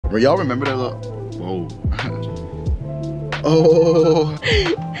Y'all remember that little, whoa. Oh.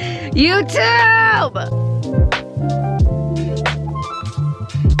 YouTube!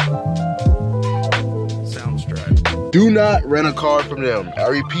 Soundstripe. Do not rent a car from them. I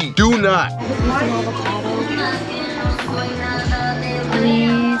repeat, do not.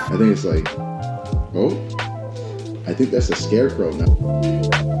 Please. I think it's like, oh, I think that's a scarecrow now.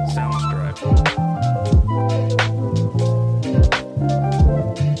 Soundstripe.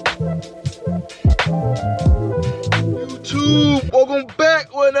 YouTube, welcome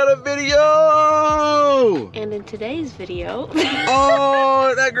back with another video. And in today's video.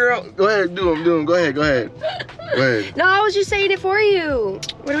 Oh, that girl. Go ahead, do them. Go ahead. Go ahead. No, I was just saying it for you.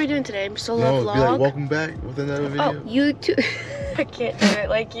 What are we doing today? Solo vlog? Be like, welcome back with another video. Oh, YouTube. I can't do it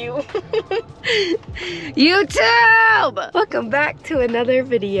like you. YouTube! Welcome back to another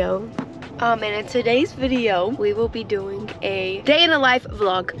video. And in today's video, we will be doing a day in the life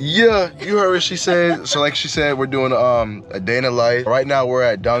vlog. Yeah, you heard what she said. So like she said, we're doing a day in the life. Right now we're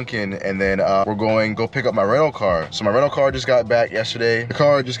at Dunkin', and then we're going go pick up my rental car. So my rental car just got back yesterday. The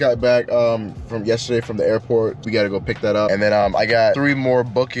car just got back from yesterday from the airport. We gotta go pick that up. And then I got 3 more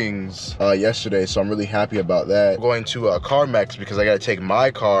bookings yesterday, so I'm really happy about that. I'm going to CarMax because I gotta take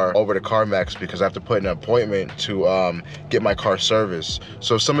my car over to CarMax because I have to put an appointment to get my car serviced.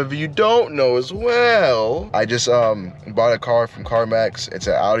 So some of you don't know as well, I just bought a car from CarMax. It's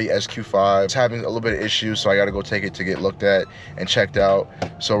an Audi SQ5. It's having a little bit of issues, so I gotta go take it to get looked at and checked out.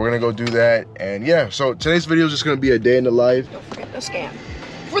 So we're gonna go do that, and yeah, so today's video is just gonna be a day in the life. Don't forget the scam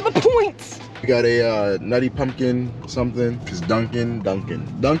for the points. We got a nutty pumpkin something, because Dunkin'.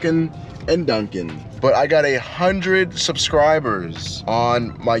 But I got 100 subscribers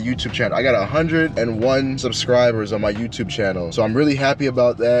on my YouTube channel. I got 101 subscribers on my YouTube channel. So I'm really happy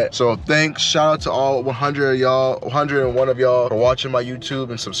about that. So thanks, shout out to all 100 of y'all, 101 of y'all for watching my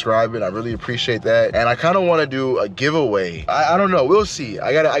YouTube and subscribing. I really appreciate that. And I kind of want to do a giveaway. I don't know, we'll see.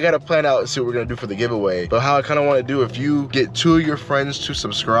 I gotta plan out and see what we're gonna do for the giveaway. But how I kind of want to do, if you get 2 of your friends to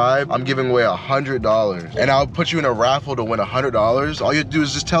subscribe, I'm giving away $100. And I'll put you in a raffle to win $100. All you have to do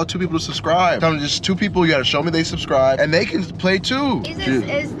is just tell 2 people to subscribe. Tell them just 2 people, you gotta show me they subscribe, and they can play too. Jesus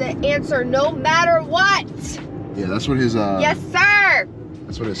is the answer no matter what. Yeah, that's what his yes sir.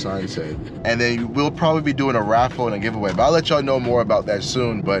 That's what his sign said. And then we'll probably be doing a raffle and a giveaway, but I'll let y'all know more about that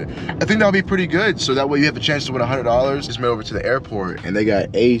soon. But I think that'll be pretty good, so that way you have a chance to win $100. Just made over to the airport, and they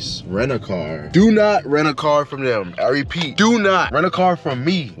got Ace Rent-A-Car. Do not rent a car from them. I repeat, do not rent a car from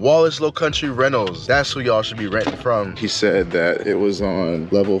me. Wallace Low Country Rentals. That's who y'all should be renting from. He said that it was on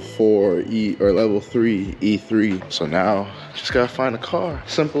level 4 E or level 3 E3. So now just gotta find a car.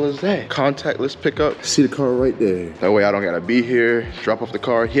 Simple as that. Contactless pickup. See the car right there. That way I don't gotta be here, drop off the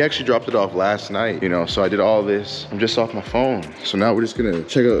car. He actually dropped it off last night, you know, so I did all this. I'm just off my phone. So now we're just gonna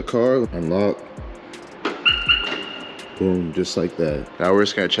check out the car, unlock. Boom, just like that. Now we're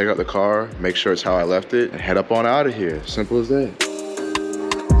just gonna check out the car, make sure it's how I left it, and head up on out of here. Simple as that.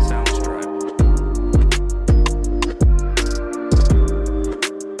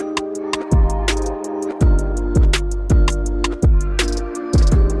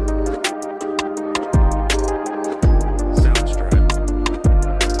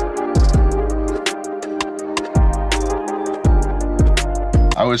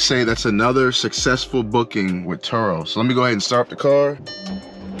 I would say that's another successful booking with Turo. So let me go ahead and start the car.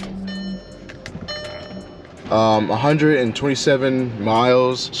 127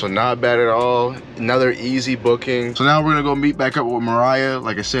 miles, so not bad at all. Another easy booking. So now we're gonna go meet back up with Mariah.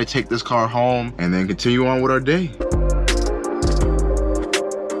 Like I said, take this car home and then continue on with our day.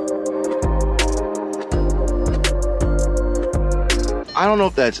 I don't know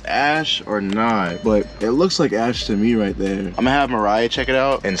if that's ash or not, but it looks like ash to me right there. I'm gonna have Mariah check it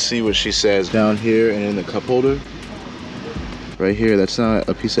out and see what she says. Down here and in the cup holder. Right here, that's not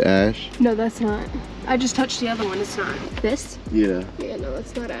a piece of ash. No, that's not. I just touched the other one, it's not. This? Yeah. Yeah, no,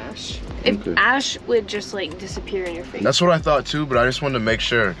 that's not ash. If Okay. ash would just like disappear in your face. That's what I thought too, but I just wanted to make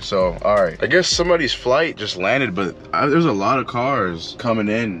sure. So, all right. I guess somebody's flight just landed, but there's a lot of cars coming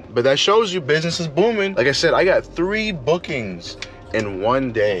in. But that shows you business is booming. Like I said, I got 3 bookings in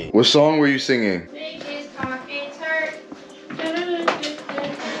one day. What song were you singing? Make his pockets hurt.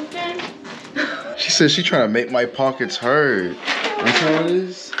 She said she trying to make my pockets hurt. That's how it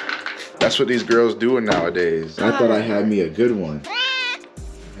is? That's what these girls doing nowadays. I thought I had me a good one.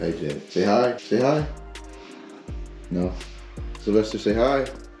 Hey Jay, say hi, say hi. No. Sylvester, say hi.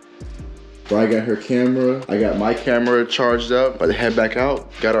 Bri got her camera. I got my camera charged up. About to head back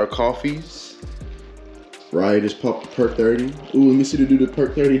out. Got our coffees. Ryan just popped the perk 30. Ooh, let me see to do the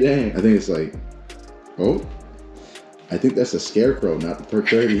perk 30 dang. I think it's like, oh. I think that's a scarecrow, not the perk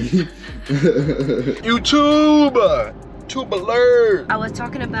 30. YouTube! Tube alert! I was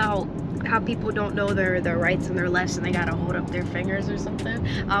talking about how people don't know their rights and their lefts and they gotta hold up their fingers or something.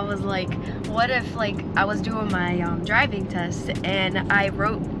 I was like, what if like I was doing my driving test and I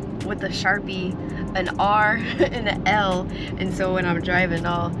wrote with a Sharpie an R and an L, and so when I'm driving,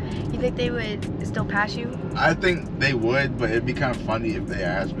 you think they would still pass you? I think they would, but it'd be kind of funny if they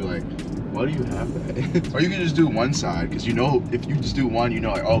asked me like, why do you have that? Or you can just do one side, because you know, if you just do one, you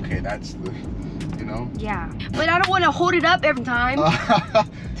know, like, okay, that's the, you know? Yeah, but I don't want to hold it up every time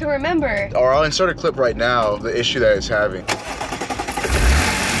to remember. Or I'll insert a clip right now, the issue that it's having.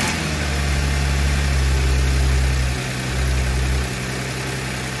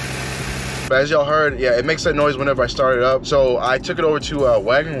 But as y'all heard, yeah, it makes that noise whenever I start it up. So I took it over to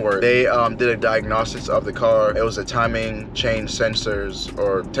Wagon Works. They did a diagnostics of the car. It was a timing chain sensors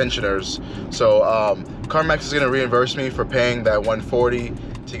or tensioners. So CarMax is gonna reimburse me for paying that $140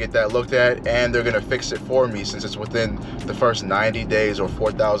 to get that looked at, and they're gonna fix it for me since it's within the first 90 days or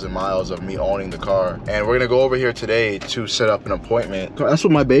 4,000 miles of me owning the car. And we're gonna go over here today to set up an appointment. That's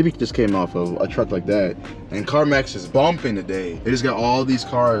what my baby just came off of, a truck like that. And CarMax is bumping today. They just got all these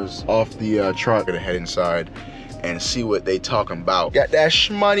cars off the truck. Gonna head inside and see what they talking about. Got that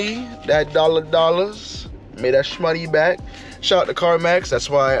shmoney, that dollars. Made that shmoney back. Shout out to CarMax. That's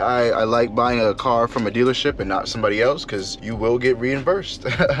why I like buying a car from a dealership and not somebody else, because you will get reimbursed.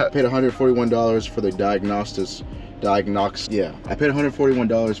 I paid $141 for the diagnostics. Yeah, I paid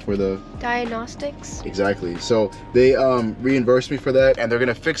 $141 for the diagnostics. Exactly. So they reimbursed me for that, and they're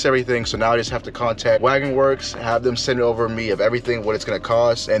gonna fix everything. So now I just have to contact Wagon Works, have them send it over me of everything, what it's gonna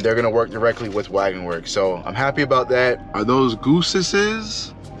cost, and they're gonna work directly with Wagon Works. So I'm happy about that. Are those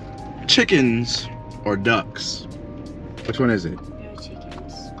gooses, chickens, or ducks? Which one is it? They're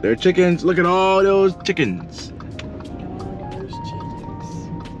chickens. They're chickens. Look at all those chickens. All those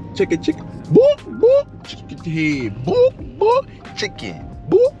chickens. Chicken. Boop, boop. Chicken. Hey, boop, boop. Chicken.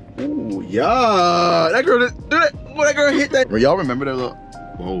 Boop. Ooh, yeah. That girl did that. Well, that girl hit that. Y'all remember that little?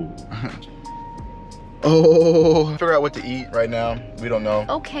 Whoa. Oh. Figure out what to eat right now. We don't know.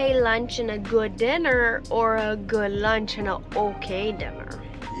 Okay lunch and a good dinner, or a good lunch and a okay dinner?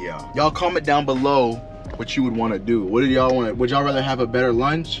 Yeah. Y'all comment down below what you would want to do. What do y'all want? Would y'all rather have a better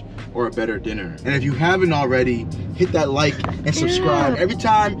lunch or a better dinner? And if you haven't already, hit that like and subscribe. Every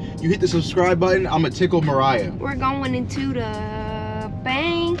time you hit the subscribe button, I'm gonna tickle Mariah. We're going into the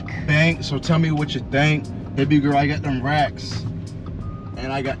bank. So tell me what you think. Baby girl, I got them racks.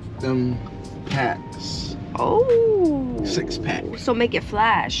 And I got them packs. Oh. 6-pack. So make it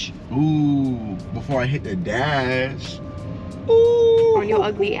flash. Ooh, before I hit the dash. Ooh. On your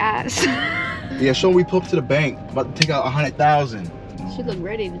ugly ass. Yeah, show we pull up to the bank. About to take out 100,000. She look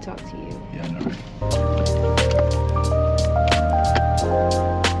ready to talk to you. Yeah, I know.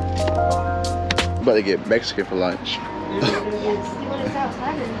 About to get Mexican for lunch. You want to stay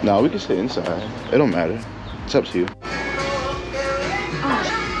outside? No, we can stay inside. It don't matter. It's up to you.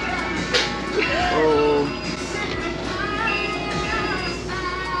 Oh.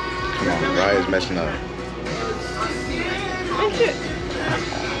 Come on, Mariah's messing up. Oh shit.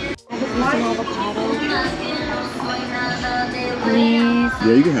 Some avocado. Please.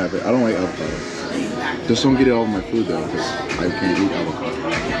 Yeah, you can have it. I don't like avocado. Just don't get it all over my food though, because I can't eat avocado.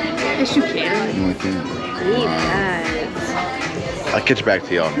 Yes, you can. No, I can't. Eat that. I'll catch back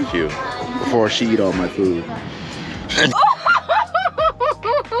to y'all in a few. Before she eat all my food.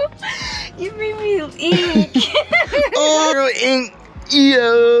 You made me ink. Oh, ink.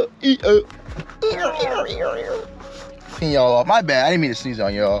 Clean y'all off. My bad. I didn't mean to sneeze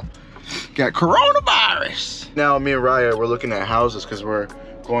on y'all. Got coronavirus. Now me and Raya, we're looking at houses because we're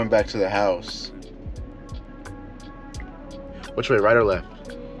going back to the house. Which way, right or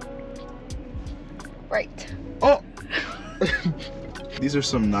left? Right. Oh. These are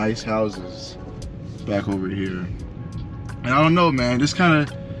some nice houses back over here. And I don't know, man, just kind of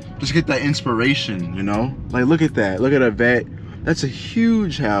just get that inspiration, you know? Like, look at that. Look at a vet. That's a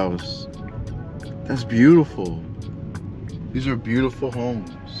huge house. That's beautiful. These are beautiful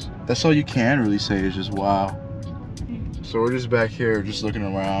homes. That's all you can really say is just wow. So we're just back here, just looking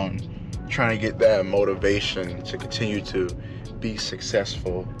around, trying to get that motivation to continue to be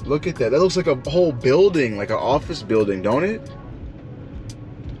successful. Look at that. That looks like a whole building, like an office building, don't it?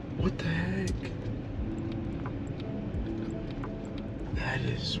 What the heck? That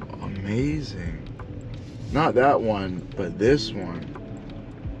is amazing. Not that one, but this one.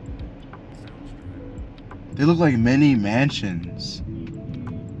 They look like mini mansions.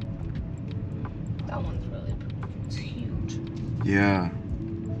 That one's really, it's huge. Yeah.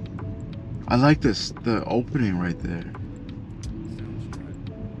 I like this, the opening right there.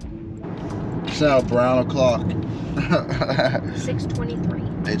 It's now brown o'clock.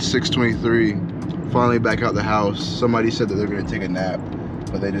 6:23. It's 6:23. Finally back out the house. Somebody said that they're gonna take a nap,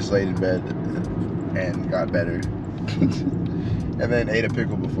 but they just laid in bed and got better. And then ate a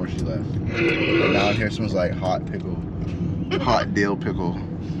pickle before she left. And now in here smells like hot pickle. Hot dill pickle.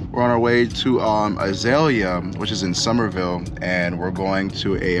 We're on our way to Azalea, which is in Somerville, and we're going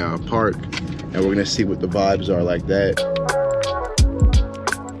to a park, and we're gonna see what the vibes are like that.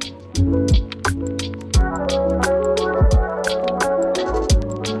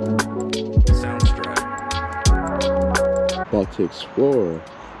 About to explore.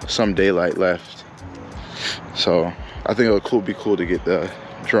 Some daylight left, so I think it would be cool to get the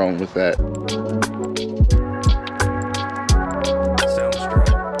drone with that.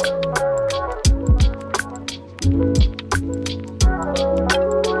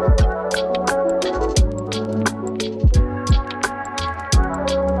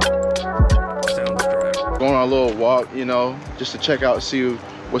 Going on a little walk, you know, just to check out, see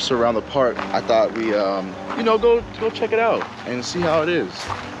what's around the park. I thought we, you know, go check it out and see how it is.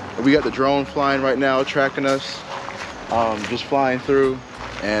 We got the drone flying right now, tracking us, just flying through,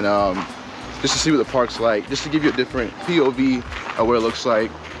 and just to see what the park's like, just to give you a different POV of what it looks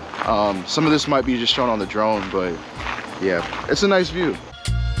like. Some of this might be just shown on the drone, but yeah, it's a nice view.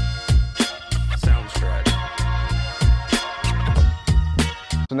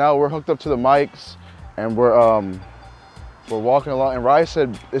 So now we're hooked up to the mics, and we're walking along, and Rye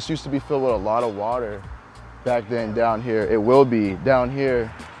said this used to be filled with a lot of water back then down here. It will be down here.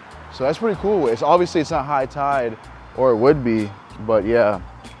 So that's pretty cool. It's obviously it's not high tide, or it would be, but yeah.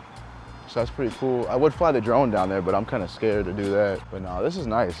 So that's pretty cool. I would fly the drone down there, but I'm kind of scared to do that. But no, this is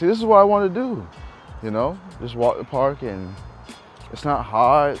nice. See, this is what I want to do, you know? Just walk the park, and it's not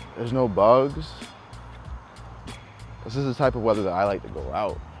hot, there's no bugs. This is the type of weather that I like to go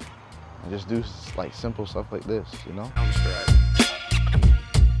out and just do like simple stuff like this, you know?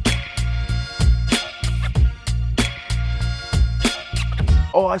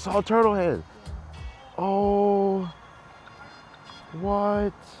 Oh, I saw a turtle head. Oh,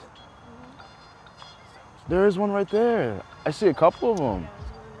 what? There is one right there. I see a couple of them.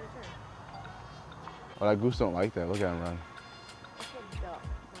 Oh, that goose don't like that. Look at him run.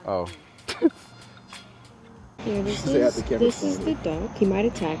 Oh. Yeah, this is the duck. He might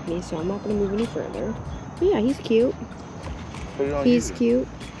attack me, so I'm not gonna move any further. But yeah, he's cute. He's cute.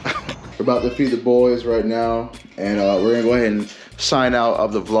 We're about to feed the boys right now, and we're gonna go ahead and sign out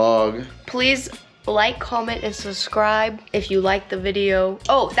of the vlog. Please like, comment, and subscribe if you like the video.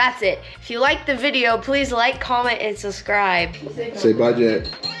 Oh, that's it. If you like the video, please like, comment, and subscribe. Say bye, Jet.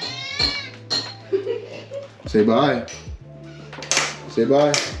 Say bye. Say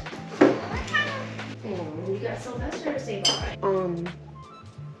bye. You got Sylvester to say bye.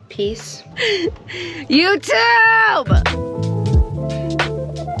 Peace. YouTube!